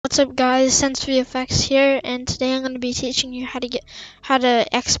What's up guys, Sense VFX here, and today I'm going to be teaching you how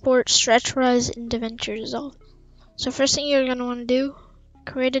to export stretch res in Davinci Resolve. So first thing you're going to want to do,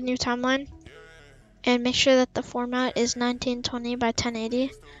 create a new timeline and make sure that the format is 1920 by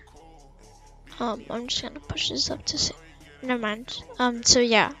 1080. I'm just going to push this up to never mind. So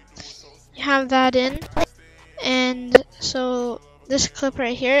yeah, you have that in, and so this clip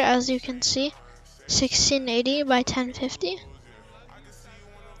right here, as you can see, 1680 by 1050.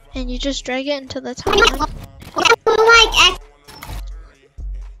 And you just drag it into the timeline.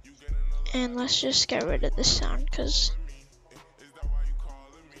 And let's just get rid of the sound,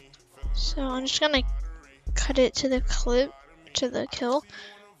 so I'm just gonna cut it to the clip, to the kill,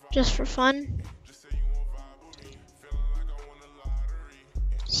 just for fun.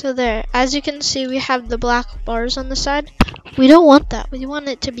 So there, as you can see, we have the black bars on the side. We don't want that, we want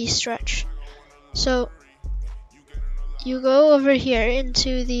it to be stretched. So you go over here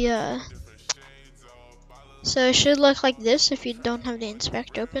into the so it should look like this if you don't have the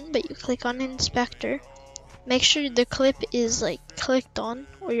inspector open, but you click on inspector. Make sure the clip is like clicked on,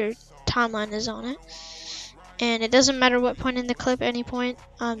 or your timeline is on it. And it doesn't matter what point in the clip, any point,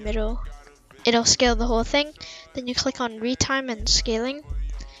 it'll scale the whole thing. Then you click on retime and scaling.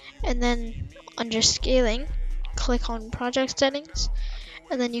 And then under scaling, click on project settings.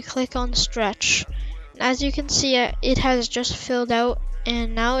 And then you click on stretch. And as you can see, it has just filled out,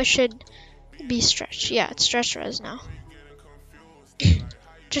 and now it should be stretched. Yeah, it's stretch res now.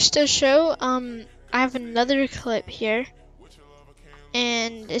 Just to show, I have another clip here,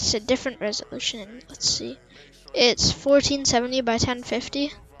 and it's a different resolution. Let's see, it's 1470 by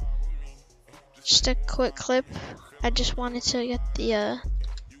 1050. Just a quick clip. I just wanted to get the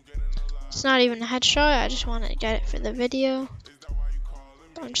it's not even a headshot, I just want to get it for the video.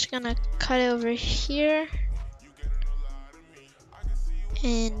 I'm just gonna cut it over here,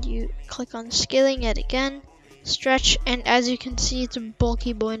 and you click on scaling it again, stretch, and as you can see, it's a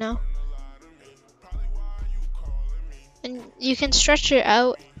bulky boy now. And you can stretch it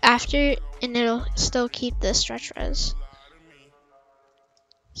out after, and it'll still keep the stretch res.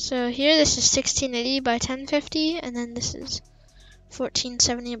 So here, this is 1680 by 1050, and then this is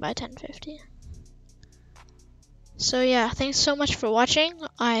 1470 by 1050. So yeah, thanks so much for watching.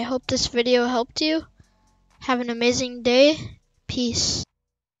 I hope this video helped you. Have an amazing day. Peace.